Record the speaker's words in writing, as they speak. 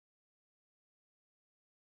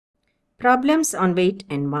Problems on weight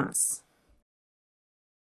and mass.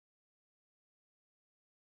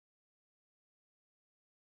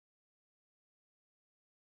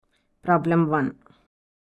 Problem 1.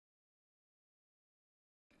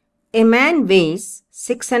 A man weighs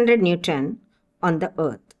 600 Newton on the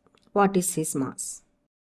earth. What is his mass?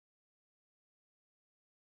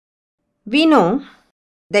 We know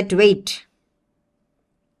that weight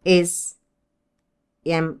is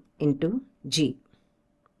m into g.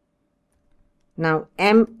 Now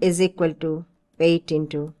m is equal to weight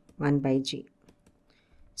into 1 by g.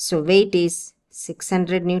 So weight is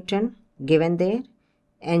 600 Newton given there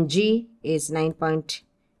and g is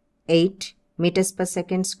 9.8 meters per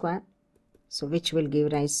second square. So which will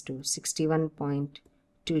give rise to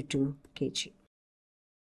 61.22 kg.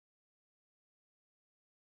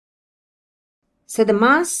 So the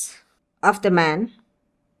mass of the man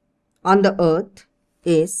on the earth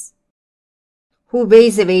is, who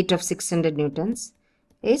weighs a weight of 600 newtons,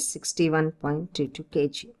 is 61.22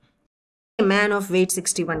 kg. A man of weight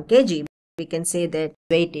 61 kg, we can say that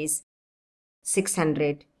weight is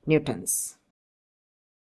 600 newtons.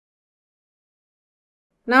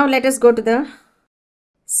 Now let us go to the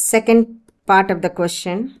second part of the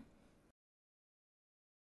question.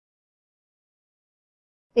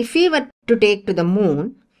 If he were to take to the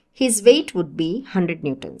moon, his weight would be 100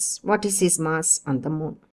 newtons. What is his mass on the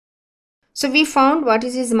moon? So we found what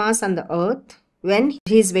is his mass on the earth when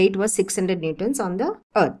his weight was 600 newtons on the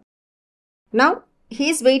earth. Now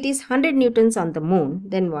his weight is 100 newtons on the moon,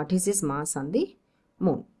 then what is his mass on the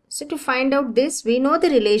moon? So to find out this, we know the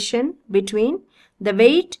relation between the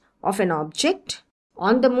weight of an object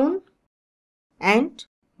on the moon and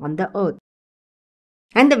on the earth.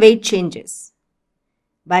 And the weight changes.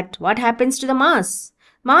 But what happens to the mass?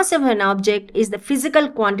 Mass of an object is the physical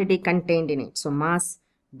quantity contained in it. So mass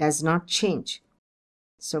does not change.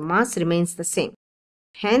 So mass remains the same.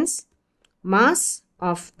 Hence, mass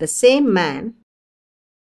of the same man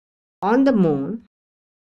on the moon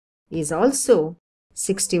is also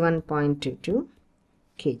 61.22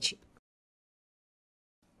 kg.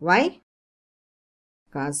 Why?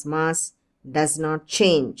 Because mass does not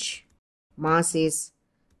change. Mass is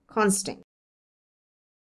constant.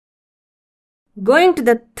 Going to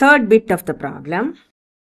the third bit of the problem,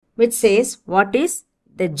 which says what is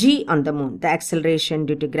the g on the moon, the acceleration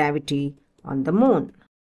due to gravity on the moon.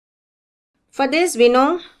 For this we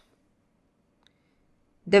know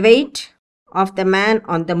the weight of the man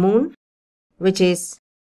on the moon, which is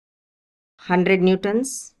 100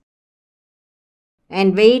 newtons,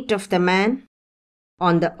 and weight of the man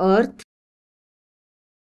on the earth,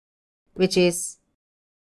 which is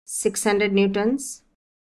 600 newtons,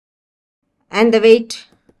 and the weight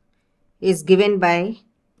is given by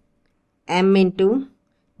m into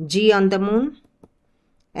g on the moon,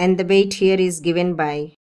 and the weight here is given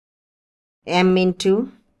by m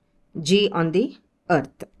into g on the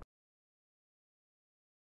earth.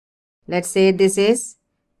 Let's say this is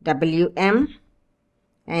Wm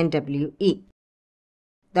and We.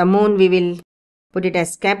 The moon we will put it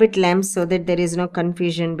as capital M so that there is no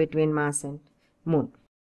confusion between mass and moon.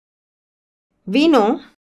 We know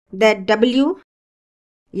that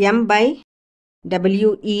Wm by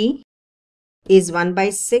We is 1 by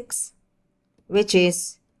 6, which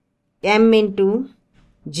is m into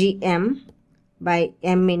Gm by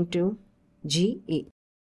m into Ge.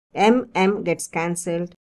 M gets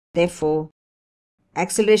cancelled. Therefore,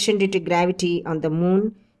 acceleration due to gravity on the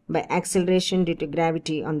moon by acceleration due to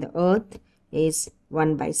gravity on the earth is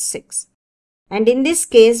 1 by 6. And in this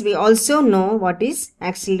case, we also know what is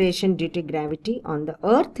acceleration due to gravity on the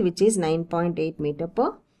earth, which is 9.8 meter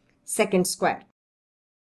per second square.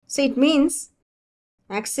 So it means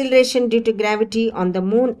acceleration due to gravity on the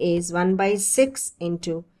moon is 1 by 6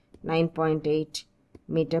 into 9.8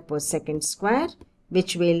 meter per second square,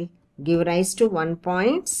 which will give rise to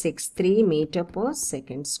 1.63 meter per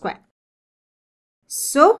second square.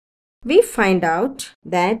 So we find out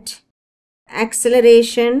that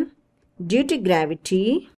acceleration due to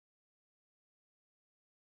gravity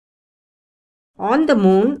on the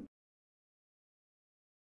moon,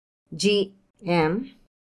 Gm,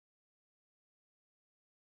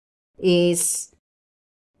 is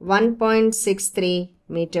 1.63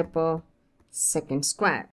 meter per second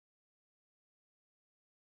square.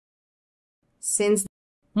 Since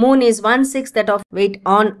moon is 1/6 that of weight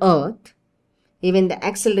on earth, even the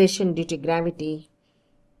acceleration due to gravity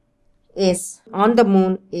is on the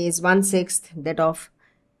moon is 1/6 that of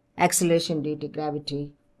acceleration due to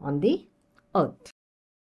gravity on the earth.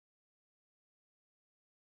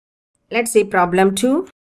 Let's see problem 2.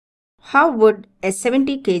 How would a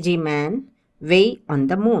 70 kg man weigh on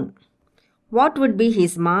the moon? what would be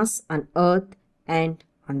his mass on Earth and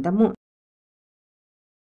on the moon?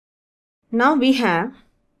 Now we have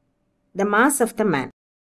the mass of the man.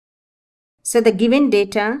 So the given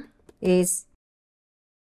data is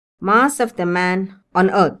mass of the man on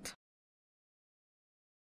Earth.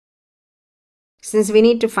 Since we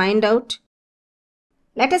need to find out,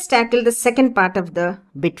 let us tackle the second part of the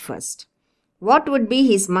bit first. What would be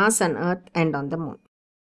his mass on Earth and on the moon?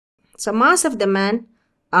 So mass of the man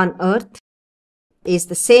on Earth is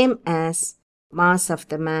the same as mass of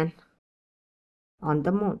the man on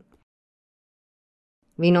the moon.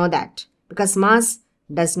 We know that because mass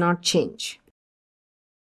does not change.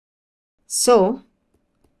 So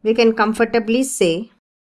we can comfortably say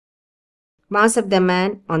mass of the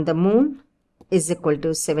man on the moon is equal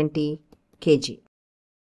to 70 kg.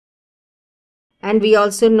 And we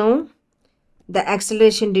also know the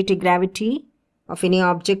acceleration due to gravity of any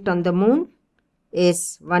object on the moon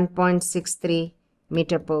is 1.63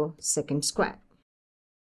 meter per second square.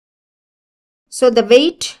 So the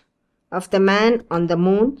weight of the man on the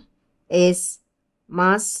moon is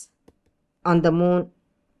mass on the moon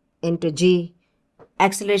into g,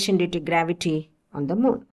 acceleration due to gravity on the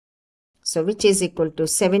moon. So which is equal to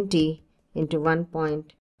 70 into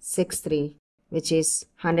 1.63, which is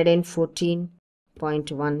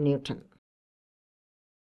 114.1 Newton.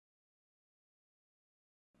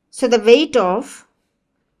 So the weight of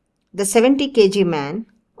the 70 kg man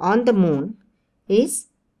on the moon is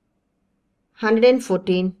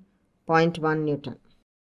 114.1 Newton.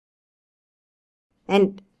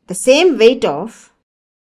 And the same weight of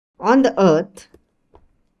on the Earth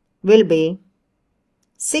will be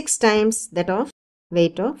 6 times that of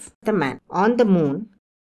weight of the man. On the moon,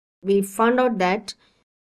 we found out that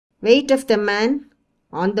weight of the man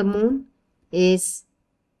on the moon is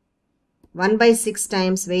 1/6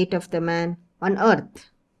 times weight of the man on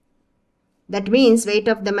Earth. That means weight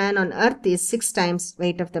of the man on Earth is 6 times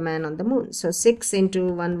weight of the man on the moon. So 6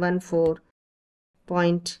 into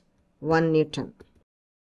 114.1 Newton.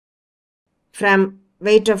 From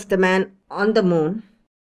weight of the man on the moon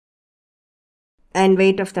and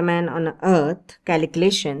weight of the man on Earth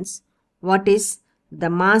calculations, what is the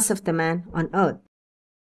mass of the man on Earth?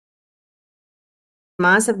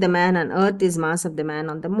 Mass of the man on Earth is mass of the man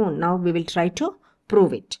on the moon. Now we will try to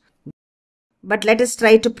prove it. But let us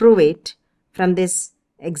try to prove it from this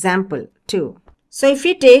example too. So if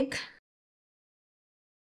we take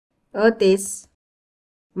Earth is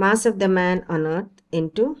mass of the man on Earth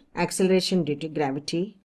into acceleration due to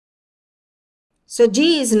gravity. So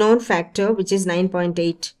g is known factor, which is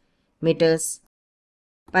 9.8 meters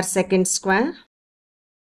per second square.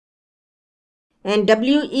 And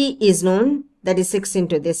WE is known, that is 6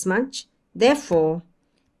 into this much. Therefore,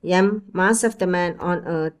 m, mass of the man on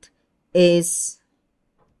Earth, is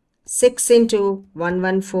 6 into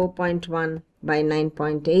 114.1 by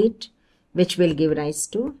 9.8, which will give rise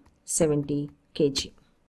to 70 kg.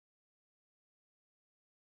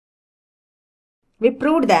 We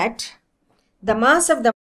proved that the mass of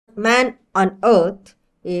the man on Earth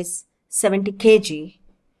is 70 kg,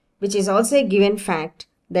 which is also a given fact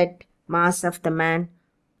that mass of the man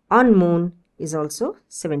on moon is also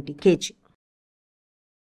 70 kg.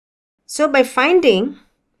 So by finding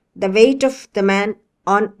the weight of the man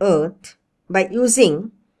on Earth by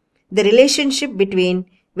using the relationship between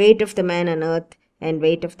weight of the man on Earth and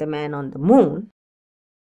weight of the man on the moon,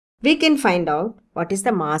 we can find out what is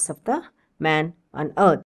the mass of the man on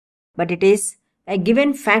Earth. But it is a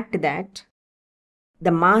given fact that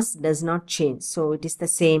the mass does not change, so it is the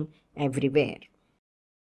same everywhere.